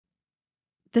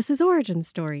This is Origin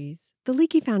Stories, the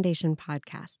Leakey Foundation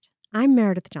podcast. I'm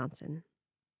Meredith Johnson.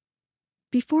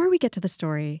 Before we get to the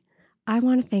story, I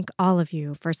want to thank all of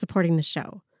you for supporting the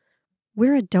show.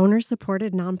 We're a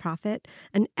donor-supported nonprofit,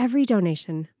 and every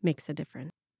donation makes a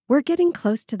difference. We're getting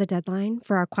close to the deadline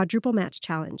for our quadruple match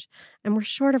challenge, and we're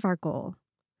short of our goal.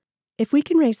 If we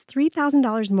can raise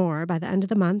 $3,000 more by the end of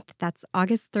the month, that's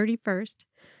August 31st,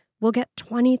 we'll get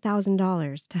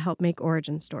 $20,000 to help make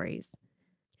Origin Stories.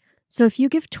 So if you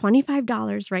give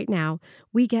 $25 right now,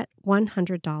 we get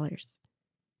 $100.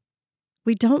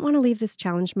 We don't want to leave this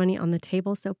challenge money on the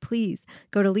table, so please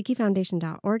go to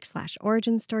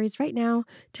leakeyfoundation.org/originstories right now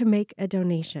to make a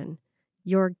donation.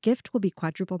 Your gift will be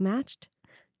quadruple matched.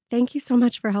 Thank you so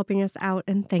much for helping us out,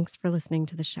 and thanks for listening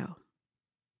to the show.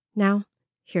 Now,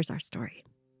 here's our story.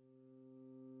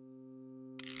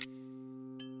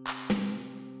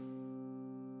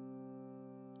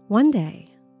 One day,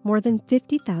 more than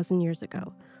 50,000 years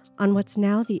ago, on what's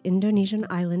now the Indonesian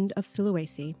island of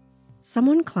Sulawesi,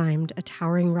 someone climbed a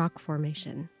towering rock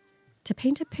formation to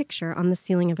paint a picture on the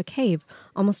ceiling of a cave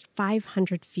almost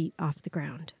 500 feet off the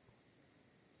ground.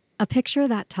 A picture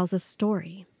that tells a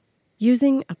story.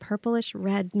 Using a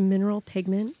purplish-red mineral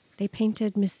pigment, they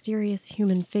painted mysterious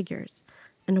human figures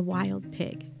and a wild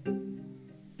pig.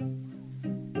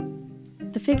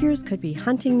 The figures could be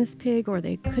hunting this pig, or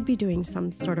they could be doing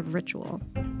some sort of ritual.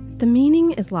 The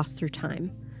meaning is lost through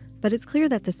time, but it's clear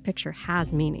that this picture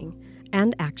has meaning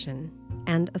and action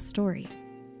and a story.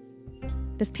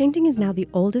 This painting is now the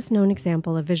oldest known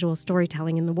example of visual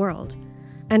storytelling in the world,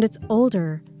 and it's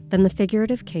older than the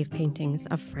figurative cave paintings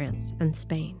of France and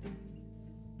Spain.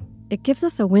 It gives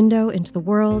us a window into the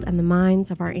world and the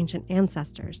minds of our ancient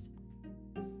ancestors.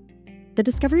 The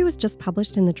discovery was just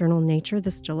published in the journal Nature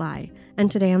this July,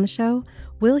 and today on the show,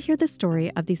 we'll hear the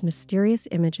story of these mysterious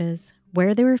images,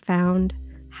 where they were found,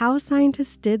 how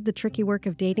scientists did the tricky work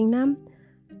of dating them,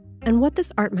 and what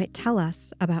this art might tell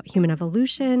us about human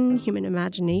evolution, human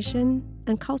imagination,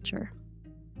 and culture.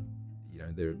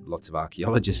 There are lots of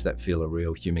archaeologists that feel a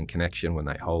real human connection when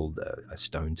they hold a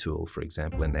stone tool, for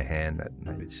example, in their hand. That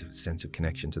maybe it's a sense of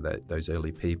connection to those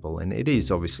early people. And it is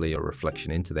obviously a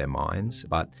reflection into their minds,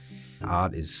 but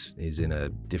art is in a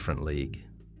different league.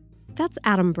 That's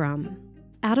Adam Brumm.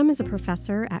 Adam is a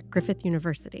professor at Griffith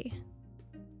University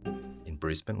in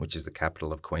Brisbane, which is the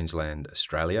capital of Queensland,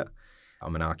 Australia.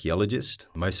 I'm an archaeologist.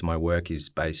 Most of my work is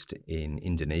based in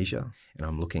Indonesia, and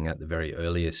I'm looking at the very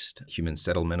earliest human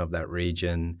settlement of that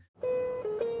region.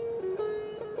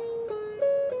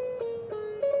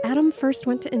 Adam first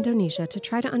went to Indonesia to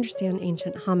try to understand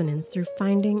ancient hominins through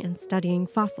finding and studying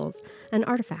fossils and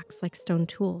artifacts like stone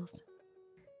tools.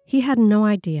 He had no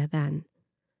idea then,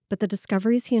 but the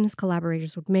discoveries he and his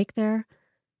collaborators would make there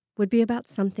would be about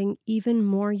something even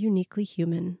more uniquely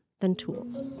human than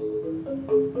tools.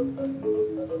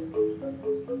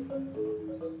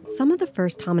 Some of the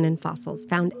first hominin fossils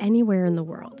found anywhere in the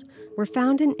world were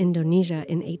found in Indonesia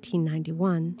in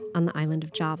 1891 on the island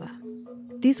of Java.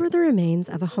 These were the remains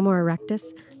of a Homo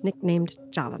erectus nicknamed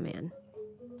Java Man.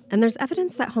 And there's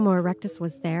evidence that Homo erectus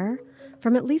was there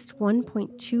from at least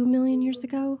 1.2 million years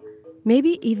ago,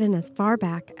 maybe even as far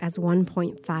back as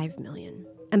 1.5 million.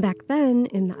 And back then,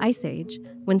 in the Ice Age,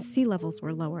 when sea levels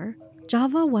were lower,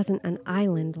 Java wasn't an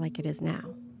island like it is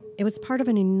now. It was part of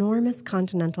an enormous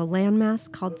continental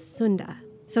landmass called Sunda.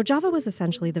 So Java was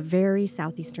essentially the very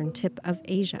southeastern tip of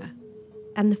Asia.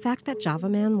 And the fact that Java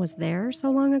Man was there so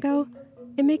long ago,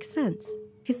 it makes sense.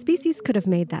 His species could have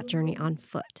made that journey on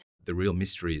foot. The real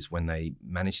mystery is when they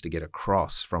managed to get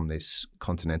across from this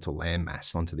continental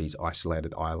landmass onto these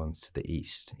isolated islands to the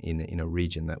east in a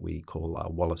region that we call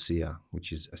Wallacea,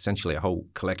 which is essentially a whole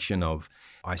collection of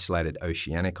isolated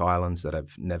oceanic islands that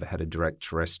have never had a direct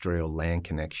terrestrial land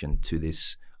connection to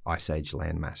this Ice Age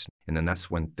landmass. And then that's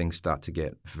when things start to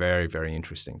get very, very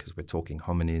interesting, because we're talking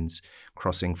hominins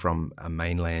crossing from a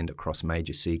mainland across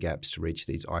major sea gaps to reach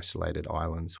these isolated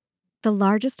islands. The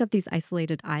largest of these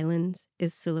isolated islands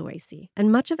is Sulawesi,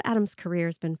 and much of Adam's career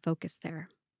has been focused there.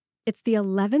 It's the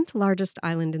 11th largest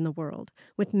island in the world,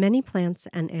 with many plants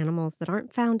and animals that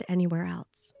aren't found anywhere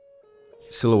else.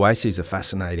 Sulawesi is a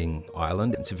fascinating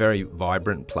island. It's a very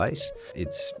vibrant place.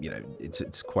 It's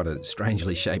quite a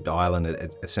strangely shaped island.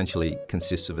 It essentially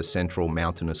consists of a central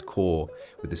mountainous core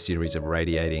with a series of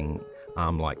radiating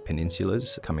arm-like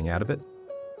peninsulas coming out of it.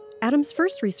 Adam's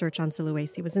first research on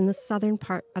Sulawesi was in the southern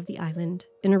part of the island,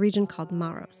 in a region called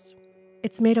Maros.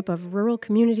 It's made up of rural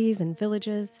communities and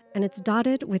villages, and it's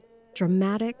dotted with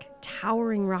dramatic,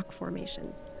 towering rock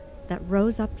formations that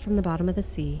rose up from the bottom of the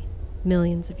sea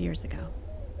millions of years ago.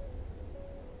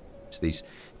 These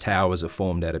towers are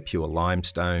formed out of pure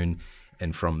limestone,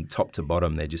 And from top to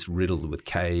bottom, they're just riddled with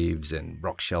caves and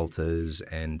rock shelters,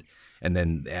 and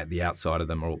then at the outside of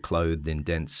them are all clothed in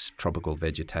dense tropical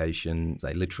vegetation.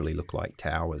 They literally look like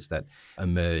towers that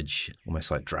emerge almost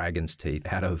like dragon's teeth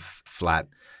out of flat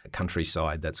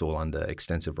countryside that's all under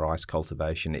extensive rice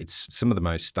cultivation. It's some of the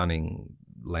most stunning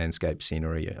landscape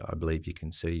scenery I believe you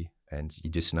can see, and you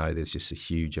just know there's just a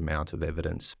huge amount of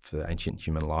evidence for ancient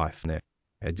human life there.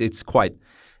 It's quite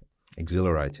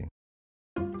exhilarating.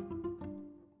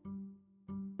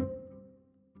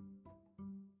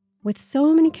 With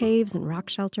so many caves and rock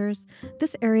shelters,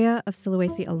 this area of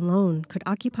Sulawesi alone could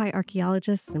occupy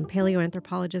archaeologists and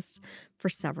paleoanthropologists for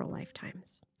several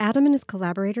lifetimes. Adam and his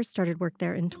collaborators started work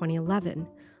there in 2011,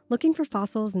 looking for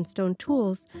fossils and stone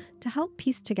tools to help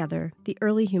piece together the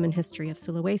early human history of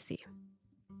Sulawesi.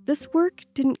 This work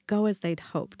didn't go as they'd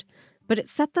hoped, but it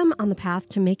set them on the path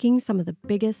to making some of the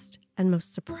biggest and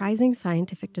most surprising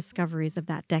scientific discoveries of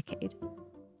that decade,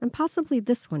 and possibly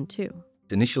this one too.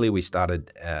 Initially, we started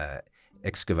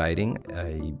excavating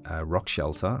a rock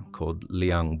shelter called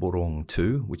Liang Burung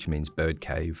 2, which means Bird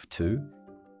Cave 2.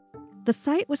 The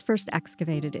site was first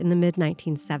excavated in the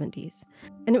mid-1970s,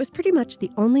 and it was pretty much the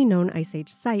only known Ice Age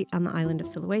site on the island of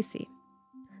Sulawesi.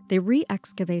 They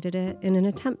re-excavated it in an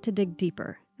attempt to dig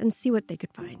deeper and see what they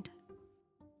could find.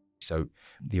 So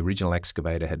the original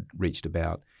excavator had reached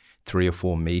about 3 or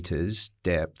 4 meters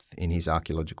depth in his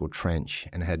archaeological trench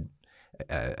and had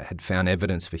found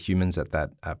evidence for humans at that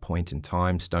point in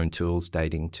time, stone tools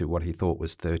dating to what he thought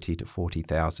was 30 to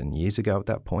 40,000 years ago at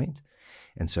that point.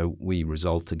 And so we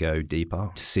resolved to go deeper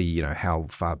to see, how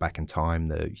far back in time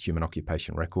the human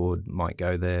occupation record might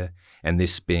go there. And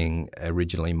this being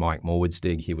originally Mike Morwood's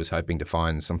dig, he was hoping to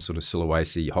find some sort of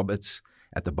Sulawesi hobbits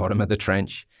at the bottom of the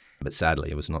trench. But sadly,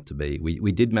 it was not to be.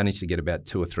 We did manage to get about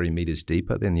 2 or 3 meters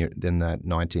deeper than that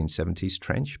 1970s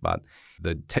trench, but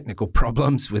the technical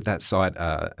problems with that site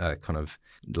are kind of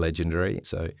legendary.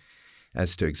 So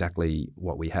as to exactly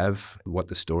what we have, what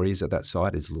the story is at that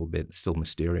site is a little bit still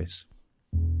mysterious.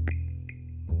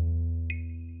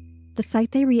 The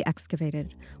site they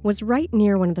re-excavated was right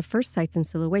near one of the first sites in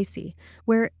Sulawesi,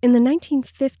 where in the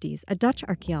 1950s, a Dutch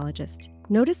archaeologist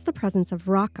noticed the presence of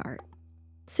rock art.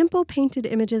 Simple painted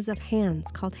images of hands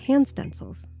called hand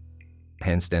stencils.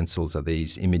 Hand stencils are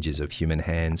these images of human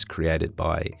hands created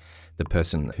by the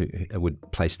person who would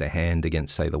place their hand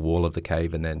against, say, the wall of the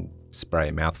cave and then spray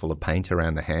a mouthful of paint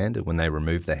around the hand. And when they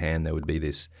remove the hand, there would be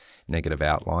this negative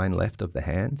outline left of the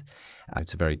hand.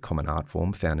 It's a very common art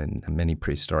form found in many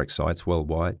prehistoric sites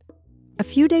worldwide. A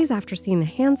few days after seeing the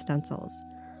hand stencils,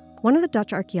 one of the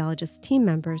Dutch archaeologist's team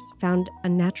members found a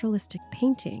naturalistic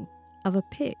painting of a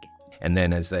pig. And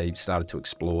then as they started to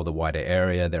explore the wider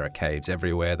area, there are caves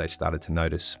everywhere, they started to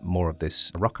notice more of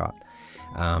this rock art.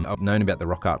 I've known about the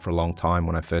rock art for a long time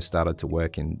when I first started to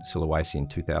work in Sulawesi in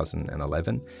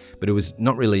 2011, but it was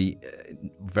not really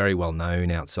very well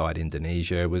known outside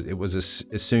Indonesia. It was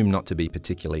assumed not to be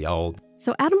particularly old.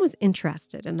 So Adam was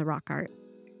interested in the rock art,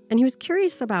 and he was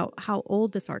curious about how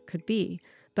old this art could be,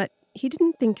 but he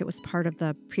didn't think it was part of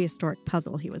the prehistoric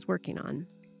puzzle he was working on.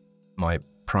 My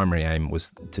primary aim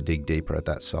was to dig deeper at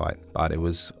that site, but it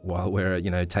was while we're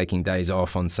taking days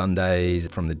off on Sundays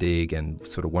from the dig and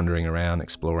sort of wandering around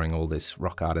exploring all this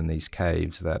rock art in these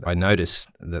caves that I noticed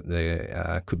that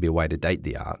there could be a way to date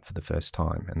the art for the first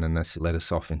time, and then this led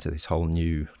us off into this whole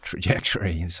new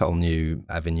trajectory, this whole new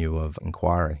avenue of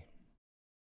inquiry.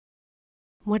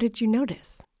 What did you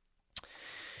notice?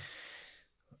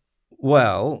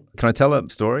 Well, can I tell a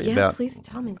story about please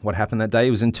tell me. What happened that day? It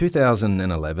was in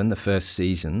 2011, the first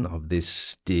season of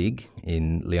this dig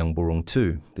in Liang Burung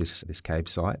 2, this cave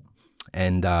site.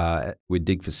 And we'd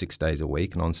dig for 6 days a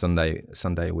week, and on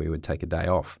Sunday we would take a day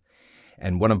off.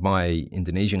 And one of my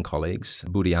Indonesian colleagues,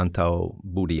 Budianto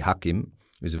Budi Hakim,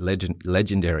 who's a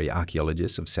legendary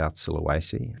archaeologist of South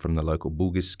Sulawesi from the local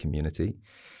Bugis community.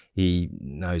 He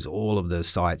knows all of the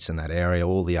sites in that area,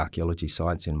 all the archaeology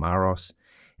sites in Maros.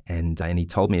 And he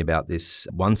told me about this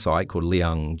one site called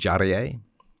Liang Jariye,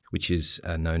 which is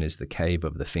known as the Cave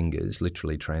of the Fingers,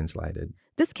 literally translated.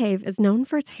 This cave is known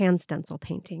for its hand stencil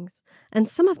paintings, and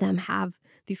some of them have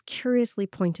these curiously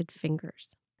pointed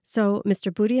fingers. So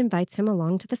Mr. Budi invites him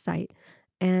along to the site,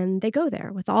 and they go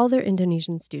there with all their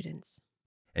Indonesian students.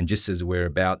 And just as we're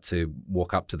about to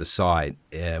walk up to the site,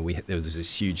 there was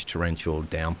this huge torrential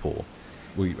downpour.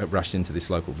 We rushed into this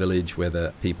local village where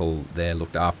the people there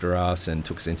looked after us and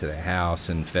took us into their house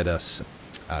and fed us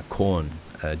corn,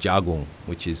 jagung,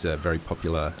 which is a very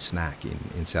popular snack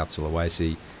in South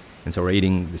Sulawesi. And so we're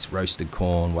eating this roasted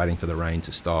corn, waiting for the rain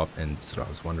to stop, and so I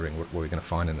was wondering what we're going to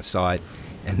find in the site.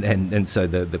 And so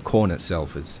the corn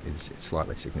itself is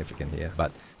slightly significant here,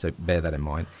 but so bear that in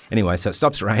mind. Anyway, so it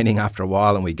stops raining after a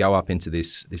while, and we go up into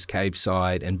this cave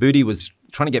site, and Booty was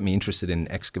trying to get me interested in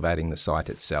excavating the site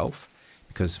itself,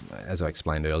 because, as I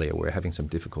explained earlier, we're having some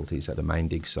difficulties at the main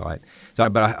dig site. So,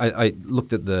 but I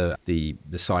looked at the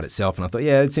site itself, and I thought,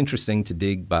 yeah, it's interesting to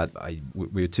dig, but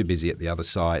we were too busy at the other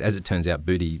site. As it turns out,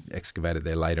 Booty excavated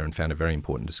there later and found a very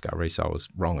important discovery, so I was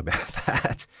wrong about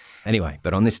that. Anyway,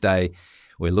 but on this day,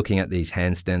 we're looking at these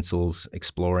hand stencils,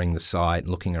 exploring the site,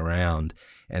 looking around,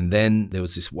 and then there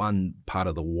was this one part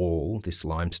of the wall, this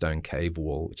limestone cave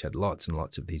wall, which had lots and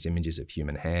lots of these images of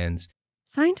human hands.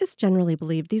 Scientists generally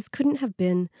believe these couldn't have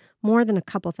been more than a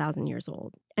couple thousand years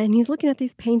old. And he's looking at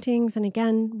these paintings and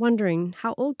again wondering,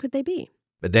 how old could they be?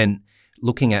 But then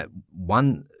looking at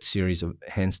one series of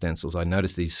hand stencils, I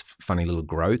noticed these funny little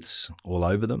growths all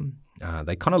over them.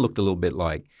 They kind of looked a little bit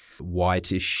like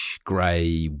whitish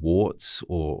grey warts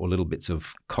or little bits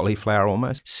of cauliflower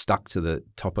almost stuck to the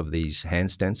top of these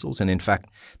hand stencils. And in fact,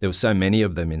 there were so many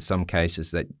of them in some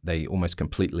cases that they almost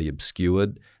completely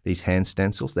obscured these hand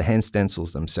stencils. The hand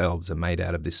stencils themselves are made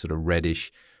out of this sort of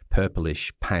reddish,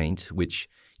 purplish paint, which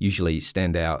usually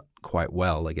stand out quite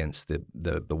well against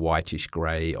the whitish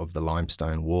grey of the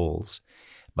limestone walls.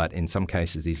 But in some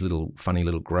cases, these little funny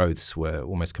little growths were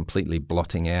almost completely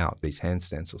blotting out these hand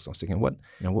stencils. I was thinking,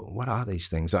 what are these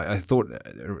things? I thought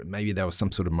maybe there was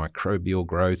some sort of microbial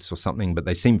growths or something, but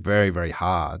they seemed very, very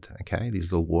hard, okay,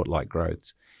 these little wart-like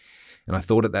growths. And I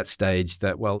thought at that stage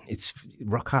that, well, it's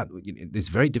rock art, it's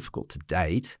very difficult to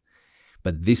date,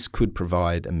 but this could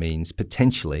provide a means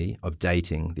potentially of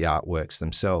dating the artworks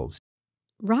themselves.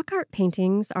 Rock art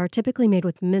paintings are typically made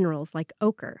with minerals like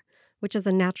ochre, which is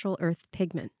a natural earth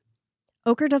pigment.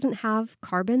 Ochre doesn't have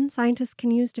carbon scientists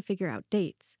can use to figure out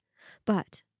dates.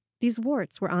 But these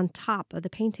warts were on top of the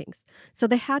paintings, so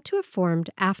they had to have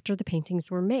formed after the paintings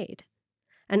were made.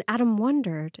 And Adam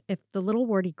wondered if the little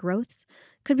warty growths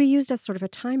could be used as sort of a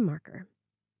time marker.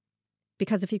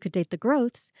 Because if you could date the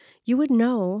growths, you would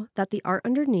know that the art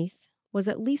underneath was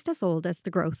at least as old as the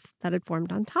growth that had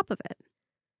formed on top of it.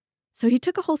 So he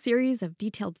took a whole series of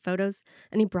detailed photos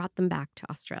and he brought them back to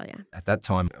Australia. At that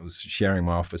time, I was sharing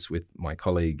my office with my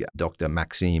colleague, Dr.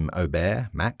 Maxime Aubert,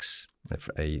 Max.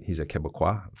 He's a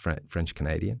Quebecois,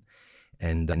 French-Canadian.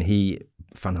 And he,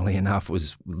 funnily enough,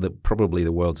 was probably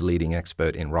the world's leading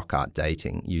expert in rock art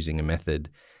dating using a method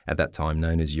at that time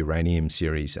known as uranium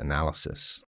series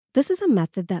analysis. This is a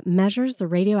method that measures the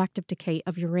radioactive decay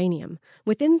of uranium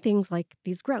within things like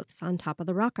these growths on top of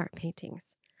the rock art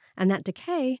paintings. And that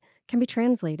decay can be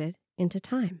translated into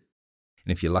time.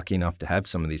 And if you're lucky enough to have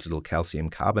some of these little calcium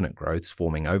carbonate growths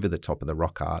forming over the top of the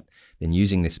rock art, then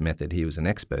using this method he was an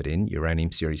expert in,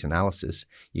 uranium series analysis,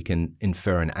 you can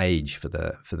infer an age for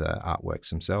the artworks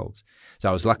themselves. So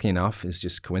I was lucky enough, it's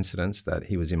just coincidence, that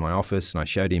he was in my office and I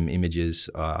showed him images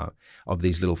of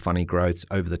these little funny growths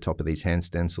over the top of these hand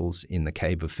stencils in the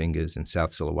Cave of Fingers in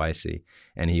South Sulawesi.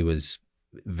 And he was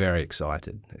very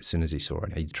excited as soon as he saw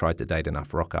it. He tried to date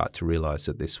enough rock art to realize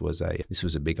that this was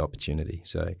a big opportunity.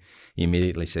 So he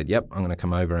immediately said, yep, I'm going to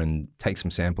come over and take some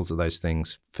samples of those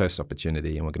things, first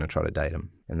opportunity, and we're going to try to date them.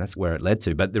 And that's where it led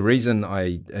to. But the reason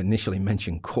I initially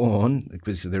mentioned corn,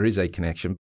 because there is a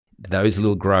connection, those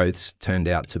little growths turned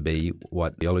out to be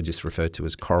what geologists refer to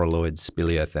as coralloid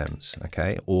speleothems,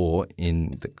 okay, or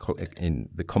in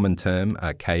the common term,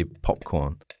 cave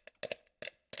popcorn.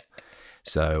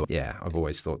 So, yeah, I've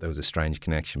always thought there was a strange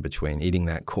connection between eating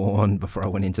that corn before I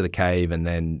went into the cave and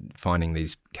then finding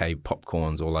these cave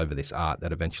popcorns all over this art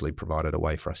that eventually provided a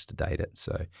way for us to date it.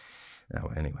 So,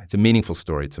 anyway, it's a meaningful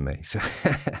story to me. So,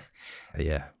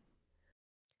 yeah.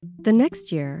 The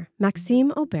next year,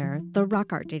 Maxime Aubert, the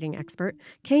rock art dating expert,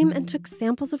 came and took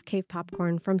samples of cave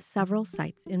popcorn from several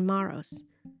sites in Maros.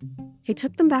 He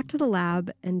took them back to the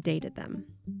lab and dated them.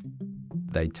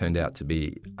 They turned out to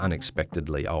be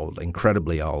unexpectedly old,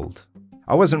 incredibly old.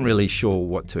 I wasn't really sure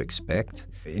what to expect.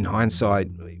 In hindsight,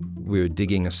 we were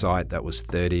digging a site that was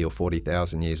 30 or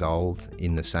 40,000 years old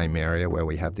in the same area where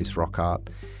we have this rock art.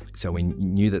 So we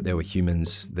knew that there were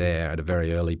humans there at a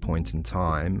very early point in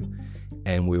time,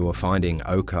 and we were finding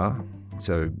ochre,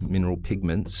 so mineral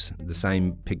pigments, the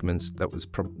same pigments that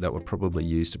were probably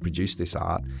used to produce this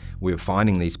art. We were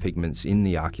finding these pigments in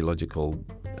the archaeological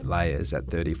layers at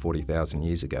 30, 40,000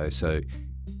 years ago. So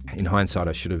in hindsight,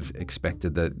 I should have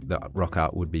expected that the rock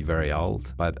art would be very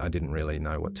old, but I didn't really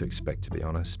know what to expect, to be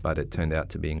honest. But it turned out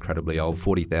to be incredibly old,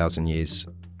 40,000 years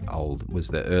old.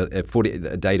 Was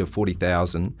a date of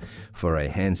 40,000 for a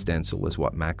hand stencil was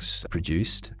what Max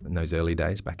produced in those early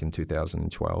days back in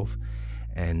 2012.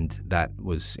 And that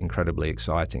was incredibly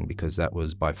exciting because that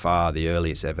was by far the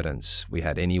earliest evidence we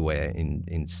had anywhere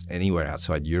anywhere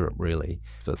outside Europe, really,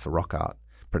 for rock art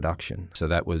production. So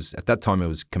that was, at that time, it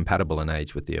was compatible in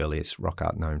age with the earliest rock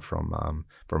art known from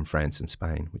France and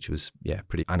Spain, which was,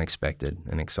 pretty unexpected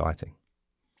and exciting.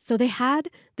 So they had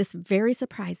this very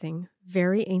surprising,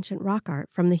 very ancient rock art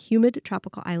from the humid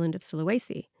tropical island of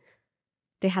Sulawesi.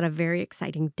 They had a very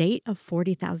exciting date of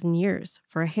 40,000 years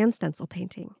for a hand stencil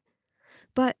painting.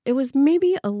 But it was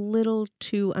maybe a little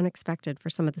too unexpected for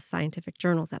some of the scientific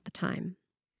journals at the time.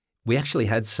 We actually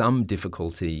had some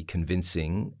difficulty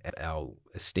convincing our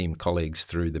esteemed colleagues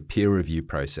through the peer review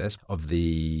process of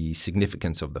the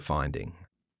significance of the finding.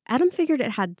 Adam figured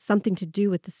it had something to do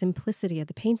with the simplicity of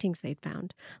the paintings they'd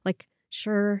found. Like,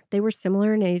 sure, they were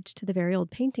similar in age to the very old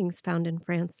paintings found in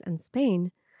France and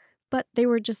Spain, but they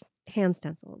were just hand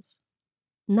stencils.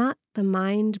 Not the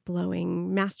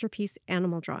mind-blowing masterpiece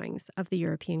animal drawings of the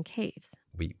European caves.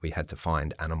 We had to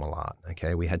find animal art,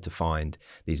 okay? We had to find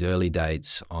these early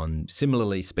dates on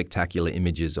similarly spectacular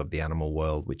images of the animal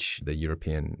world, which the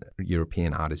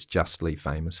European art is justly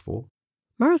famous for.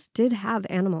 Maros did have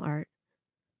animal art.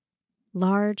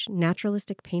 Large,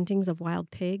 naturalistic paintings of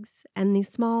wild pigs and these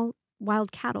small,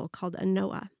 wild cattle called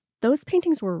anoa. Those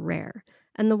paintings were rare,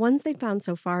 and the ones they'd found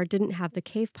so far didn't have the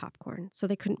cave popcorn, so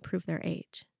they couldn't prove their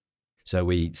age. So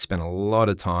we spent a lot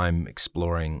of time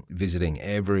exploring, visiting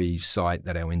every site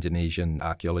that our Indonesian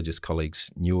archaeologist colleagues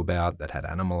knew about that had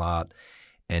animal art,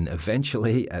 and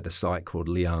eventually at a site called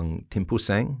Liang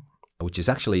Timpuseng, which is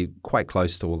actually quite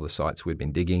close to all the sites we'd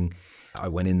been digging. I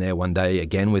went in there one day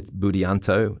again with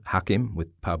Budianto Hakim, with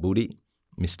Pa Budi,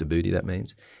 Mr. Budi that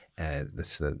means.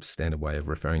 That's the standard way of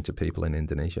referring to people in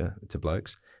Indonesia, to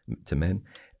blokes, to men.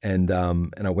 And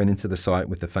I went into the site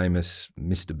with the famous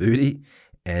Mr. Budi,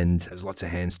 and there's lots of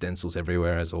hand stencils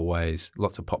everywhere, as always,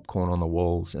 lots of popcorn on the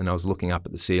walls. And I was looking up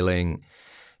at the ceiling,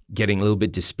 getting a little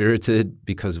bit dispirited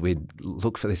because we'd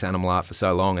looked for this animal art for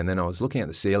so long. And then I was looking at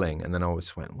the ceiling, and then I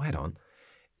went, wait on.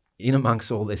 In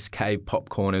amongst all this cave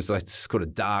popcorn, it was like this sort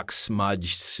of dark,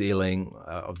 smudged ceiling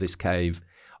of this cave.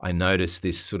 I noticed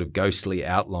this sort of ghostly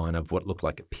outline of what looked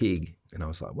like a pig. And I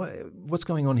was like, what's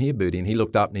going on here, Budi? And he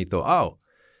looked up and he thought, oh,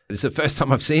 this is the first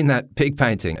time I've seen that pig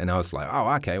painting. And I was like, oh,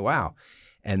 okay, wow.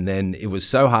 And then it was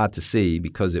so hard to see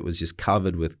because it was just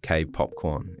covered with cave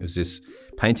popcorn. It was this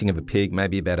painting of a pig,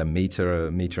 maybe about a meter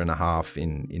and a half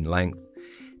in length.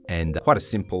 And quite a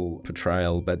simple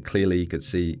portrayal, but clearly you could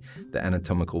see the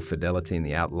anatomical fidelity in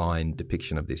the outline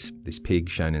depiction of this pig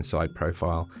shown in side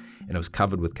profile. And it was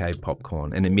covered with cave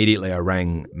popcorn. And immediately I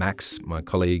rang Max, my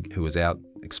colleague, who was out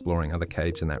exploring other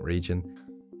caves in that region.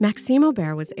 Maxime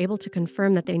Aubert was able to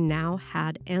confirm that they now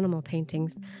had animal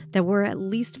paintings that were at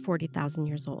least 40,000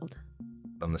 years old.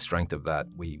 On the strength of that,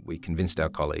 we convinced our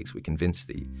colleagues, we convinced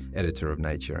the editor of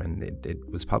Nature, and it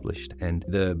was published. And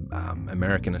the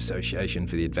American Association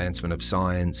for the Advancement of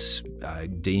Science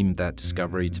deemed that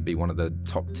discovery to be one of the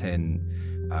top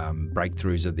 10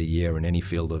 breakthroughs of the year in any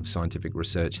field of scientific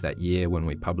research that year when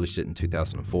we published it in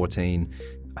 2014.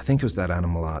 I think it was that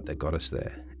animal art that got us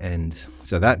there. And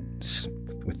so that,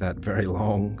 with that very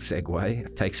long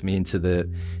segue, takes me into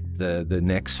the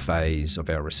next phase of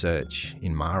our research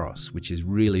in Maros, which has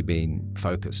really been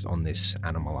focused on this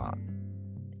animal art.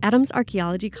 Adam's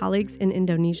archaeology colleagues in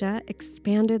Indonesia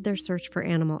expanded their search for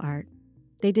animal art.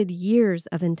 They did years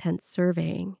of intense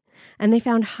surveying, and they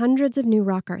found hundreds of new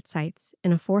rock art sites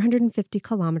in a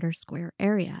 450-kilometer square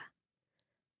area.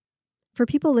 For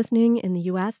people listening in the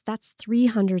U.S., that's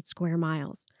 300 square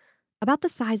miles, about the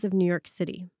size of New York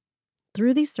City.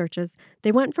 Through these searches,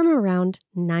 they went from around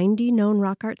 90 known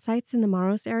rock art sites in the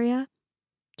Maros area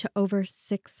to over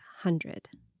 600.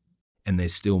 And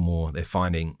there's still more. They're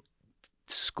finding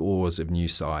scores of new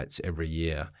sites every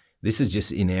year. This is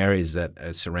just in areas that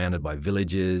are surrounded by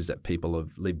villages that people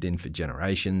have lived in for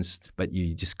generations, but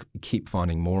you just keep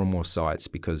finding more and more sites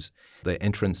because the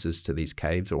entrances to these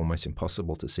caves are almost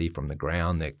impossible to see from the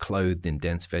ground. They're clothed in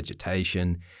dense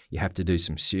vegetation. You have to do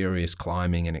some serious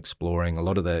climbing and exploring. A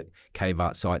lot of the cave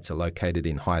art sites are located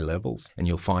in high levels, and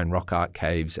you'll find rock art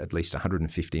caves at least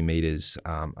 150 meters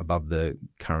above the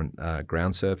current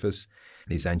ground surface.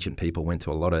 These ancient people went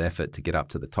to a lot of effort to get up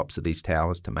to the tops of these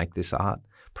towers to make this art,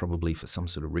 probably for some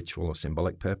sort of ritual or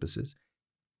symbolic purposes.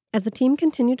 As the team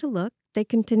continued to look, they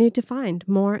continued to find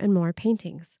more and more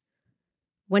paintings.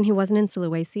 When he wasn't in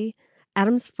Sulawesi,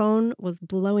 Adam's phone was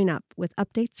blowing up with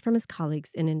updates from his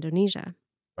colleagues in Indonesia.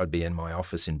 I'd be in my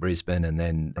office in Brisbane, and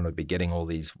then I'd be getting all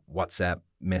these WhatsApp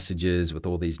messages with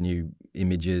all these new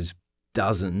images,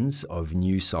 dozens of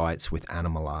new sites with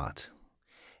animal art.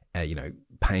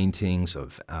 Paintings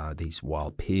of these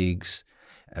wild pigs,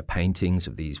 paintings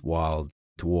of these wild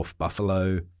dwarf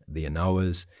buffalo, the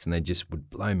Anoas, and they just would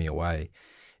blow me away.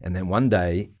 And then one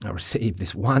day I received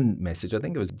this one message, I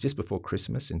think it was just before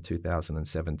Christmas in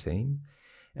 2017,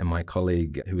 and my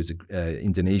colleague, who was an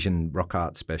Indonesian rock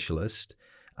art specialist,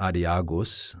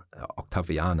 Adiagus,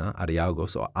 Octaviana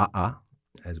Adiagus, or Aa,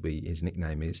 as his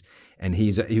nickname is, and he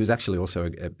was actually also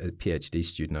a PhD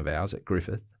student of ours at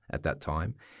Griffith at that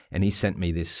time, and he sent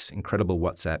me this incredible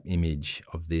WhatsApp image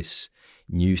of this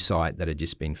new site that had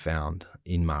just been found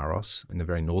in Maros, in the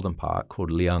very northern part,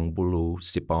 called Liang Bulu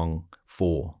Sipong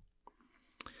 4.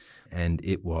 And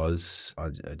it was,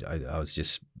 I was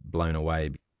just blown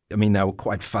away. I mean, they were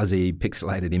quite fuzzy,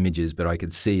 pixelated images, but I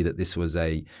could see that this was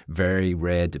a very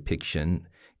rare depiction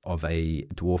of a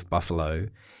dwarf buffalo,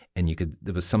 and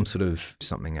there was some sort of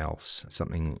something else,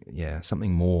 something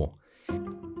more.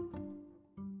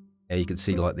 You could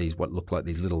see like what looked like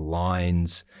these little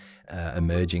lines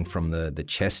emerging from the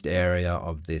chest area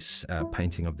of this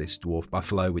painting of this dwarf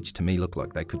buffalo, which to me looked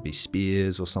like they could be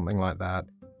spears or something like that.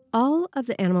 All of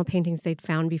the animal paintings they'd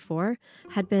found before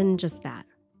had been just that,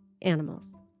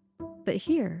 animals. But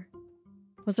here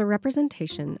was a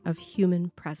representation of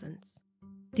human presence.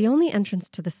 The only entrance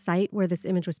to the site where this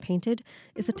image was painted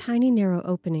is a tiny narrow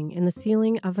opening in the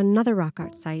ceiling of another rock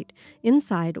art site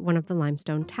inside one of the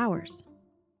limestone towers.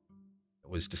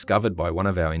 Was discovered by one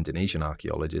of our Indonesian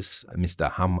archaeologists, Mr.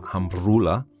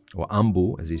 Hambrula, or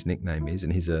Ambu as his nickname is,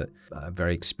 and he's a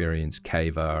very experienced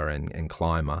caver and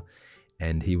climber,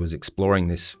 and he was exploring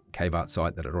this cave art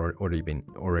site that had already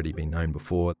been known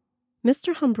before.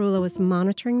 Mr. Hambrula was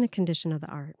monitoring the condition of the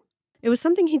art. It was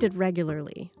something he did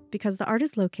regularly because the art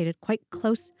is located quite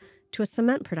close to a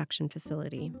cement production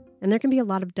facility, and there can be a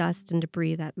lot of dust and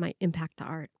debris that might impact the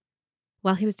art.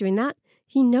 While he was doing that,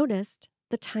 he noticed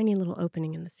the tiny little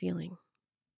opening in the ceiling.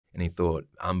 And he thought,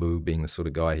 Ambu being the sort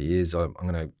of guy he is, I'm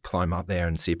going to climb up there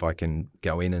and see if I can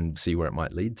go in and see where it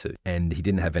might lead to. And he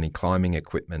didn't have any climbing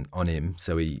equipment on him,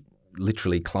 so he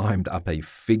literally climbed up a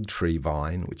fig tree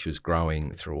vine, which was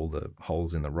growing through all the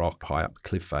holes in the rock high up the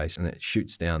cliff face, and it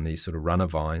shoots down these sort of runner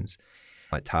vines,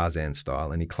 like Tarzan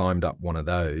style, and he climbed up one of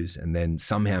those and then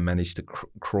somehow managed to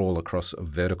crawl across a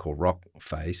vertical rock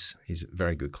face. He's a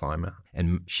very good climber,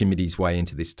 and shimmied his way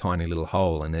into this tiny little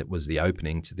hole, and it was the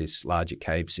opening to this larger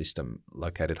cave system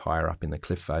located higher up in the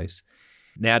cliff face.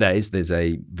 Nowadays, there's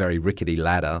a very rickety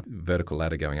ladder, vertical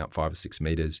ladder going up 5 or 6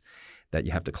 meters that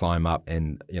you have to climb up,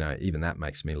 and even that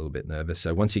makes me a little bit nervous.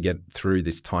 So once you get through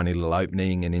this tiny little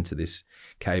opening and into this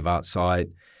cave art site,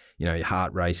 your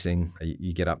heart racing,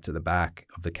 you get up to the back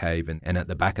of the cave, and at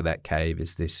the back of that cave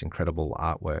is this incredible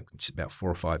artwork, which is about 4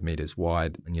 or 5 meters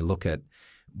wide. And you look at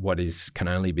what can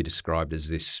only be described as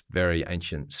this very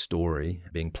ancient story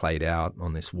being played out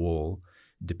on this wall,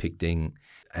 depicting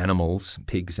animals,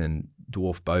 pigs and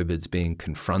dwarf bovids, being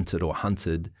confronted or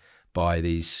hunted by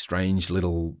these strange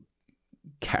little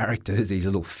characters, these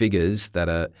little figures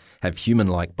that have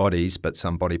human-like bodies, but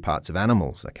some body parts of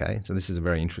animals, okay? So this is a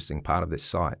very interesting part of this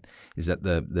site, is that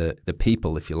the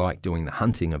people, if you like, doing the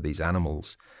hunting of these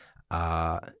animals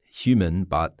are human,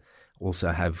 but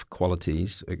also have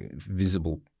qualities,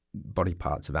 visible body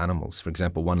parts of animals. For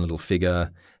example, one little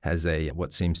figure has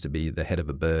what seems to be the head of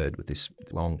a bird with this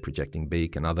long projecting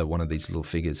beak. Another one of these little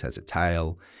figures has a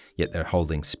tail, yet they're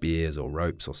holding spears or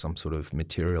ropes or some sort of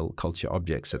material culture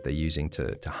objects that they're using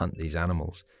to hunt these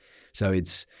animals. So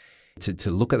it's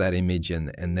to look at that image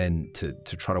and then to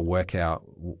try to work out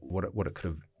what it could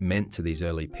have meant to these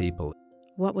early people.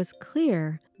 What was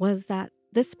clear was that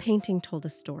this painting told a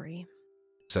story.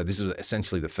 So this is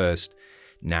essentially the first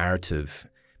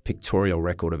pictorial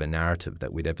record of a narrative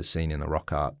that we'd ever seen in the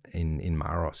rock art in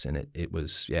Maros, and it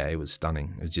was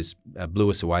stunning. It just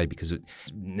blew us away because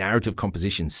narrative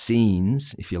composition,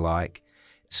 scenes, if you like,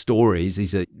 stories.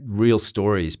 These are real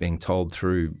stories being told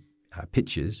through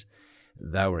pictures.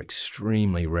 They were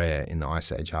extremely rare in the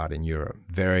Ice Age art in Europe.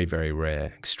 Very, very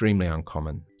rare, extremely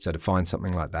uncommon. So to find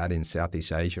something like that in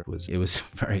Southeast Asia it was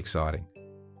very exciting.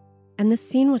 And the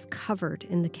scene was covered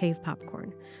in the cave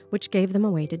popcorn, which gave them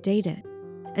a way to date it.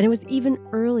 And it was even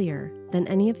earlier than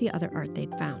any of the other art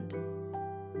they'd found.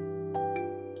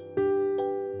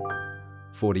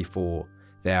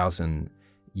 44,000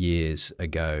 years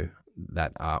ago,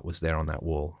 that art was there on that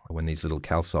wall when these little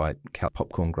calcite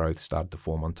popcorn growths started to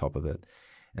form on top of it.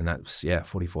 And that was,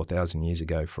 44,000 years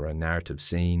ago for a narrative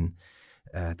scene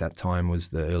at that time was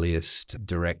the earliest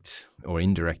direct or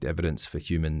indirect evidence for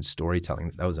human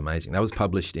storytelling. That was amazing. That was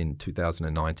published in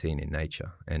 2019 in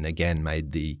Nature, and again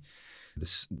made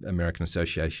this American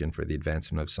Association for the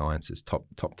Advancement of Science's top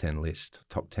 10 list,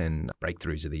 top 10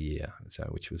 breakthroughs of the year. So,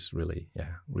 which was really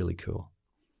cool.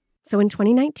 So in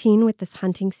 2019, with this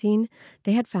hunting scene,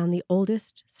 they had found the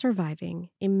oldest surviving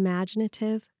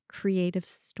imaginative, creative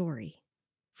story,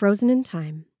 frozen in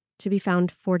time, to be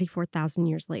found 44,000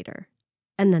 years later.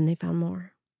 And then they found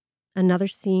more. Another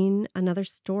scene, another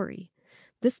story,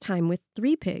 this time with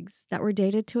 3 pigs that were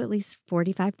dated to at least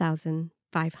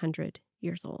 45,500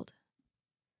 years old.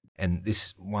 And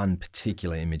this one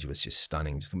particular image was just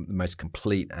stunning, just the most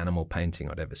complete animal painting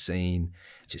I'd ever seen.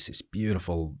 Just this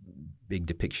beautiful big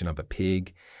depiction of a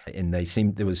pig. And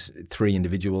there was 3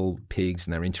 individual pigs,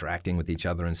 and they're interacting with each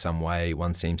other in some way.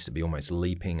 One seems to be almost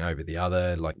leaping over the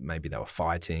other, like maybe they were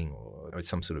fighting, or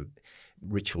some sort of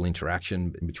ritual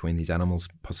interaction between these animals,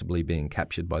 possibly being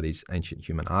captured by these ancient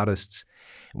human artists.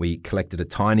 We collected a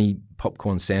tiny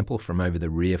popcorn sample from over the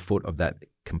rear foot of that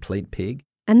complete pig.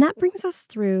 And that brings us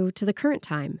through to the current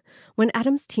time, when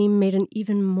Adam's team made an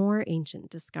even more ancient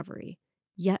discovery,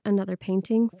 yet another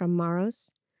painting from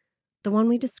Maros, the one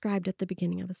we described at the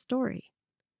beginning of the story.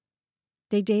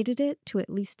 They dated it to at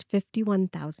least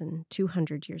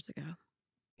 51,200 years ago.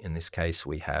 In this case,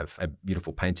 we have a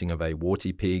beautiful painting of a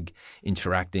warty pig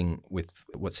interacting with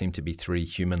what seem to be 3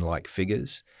 human-like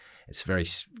figures. It's very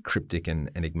cryptic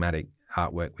and enigmatic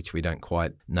artwork, which we don't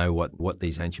quite know what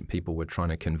these ancient people were trying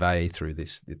to convey through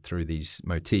these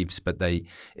motifs, but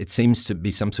it seems to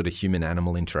be some sort of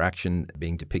human-animal interaction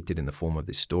being depicted in the form of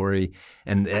this story,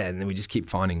 and we just keep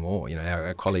finding more.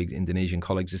 Our colleagues, Indonesian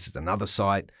colleagues, this is another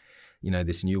site,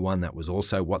 this new one that was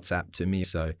also WhatsApp to me.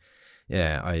 So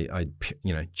yeah, I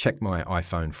check my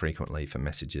iPhone frequently for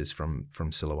messages from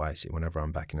Sulawesi whenever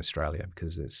I'm back in Australia,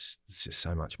 because there's just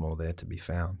so much more there to be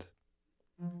found.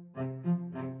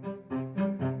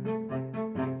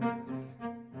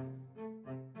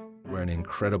 We're an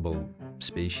incredible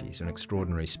species, an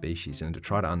extraordinary species, and to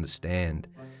try to understand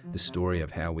the story of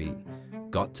how we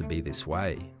got to be this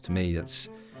way, to me, it's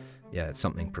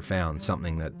something profound,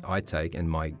 something that I take and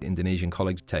my Indonesian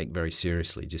colleagues take very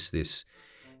seriously, just this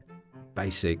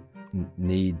basic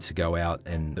need to go out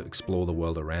and explore the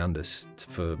world around us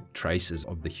for traces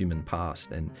of the human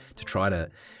past, and to try to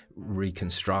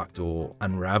reconstruct or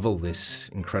unravel this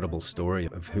incredible story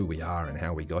of who we are and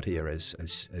how we got here as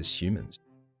humans.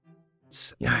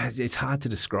 It's hard to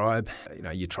describe.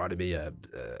 You try to be a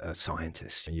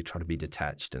scientist, and you try to be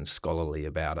detached and scholarly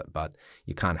about it, but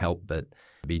you can't help but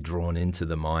be drawn into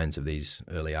the minds of these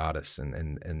early artists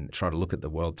and try to look at the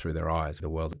world through their eyes, the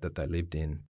world that they lived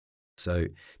in. So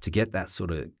to get that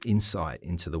sort of insight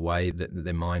into the way that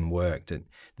their mind worked, and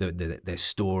their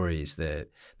stories, their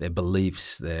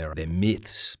beliefs, their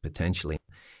myths, potentially,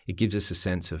 it gives us a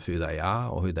sense of who they are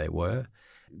or who they were.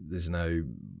 There's no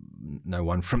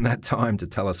one from that time to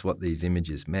tell us what these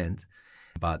images meant,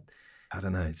 but I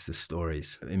don't know, it's the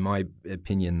stories. In my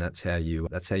opinion, that's how you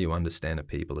understand a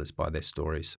people, is by their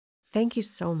stories. Thank you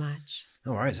so much.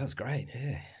 No worries, that was great.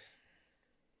 Yeah.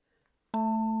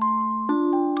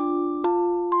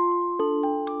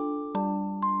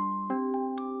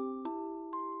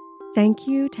 Thank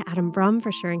you to Adam Brumm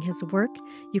for sharing his work.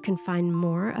 You can find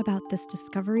more about this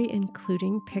discovery,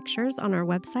 including pictures, on our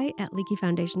website at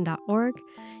leakeyfoundation.org.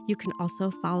 You can also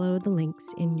follow the links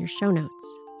in your show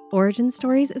notes. Origin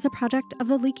Stories is a project of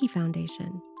the Leakey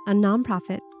Foundation, a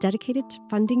nonprofit dedicated to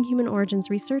funding human origins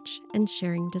research and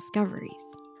sharing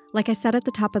discoveries. Like I said at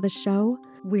the top of the show,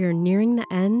 we're nearing the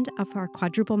end of our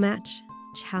quadruple match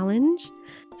challenge.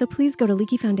 So please go to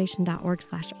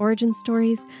leakeyfoundation.org/origin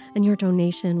stories, and your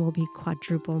donation will be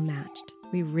quadruple matched.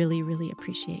 We really, really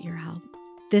appreciate your help.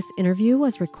 This interview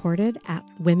was recorded at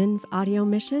Women's Audio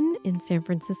Mission in San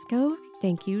Francisco.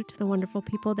 Thank you to the wonderful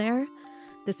people there.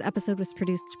 This episode was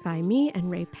produced by me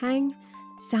and Ray Pang.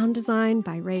 Sound design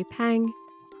by Ray Pang.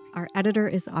 Our editor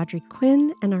is Audrey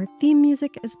Quinn, and our theme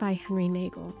music is by Henry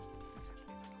Nagel.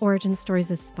 Origin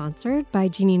Stories is sponsored by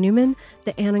Jeannie Newman,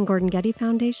 the Ann and Gordon Getty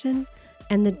Foundation,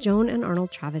 and the Joan and Arnold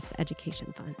Travis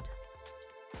Education Fund.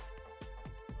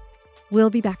 We'll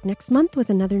be back next month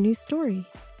with another new story.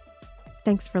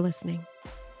 Thanks for listening.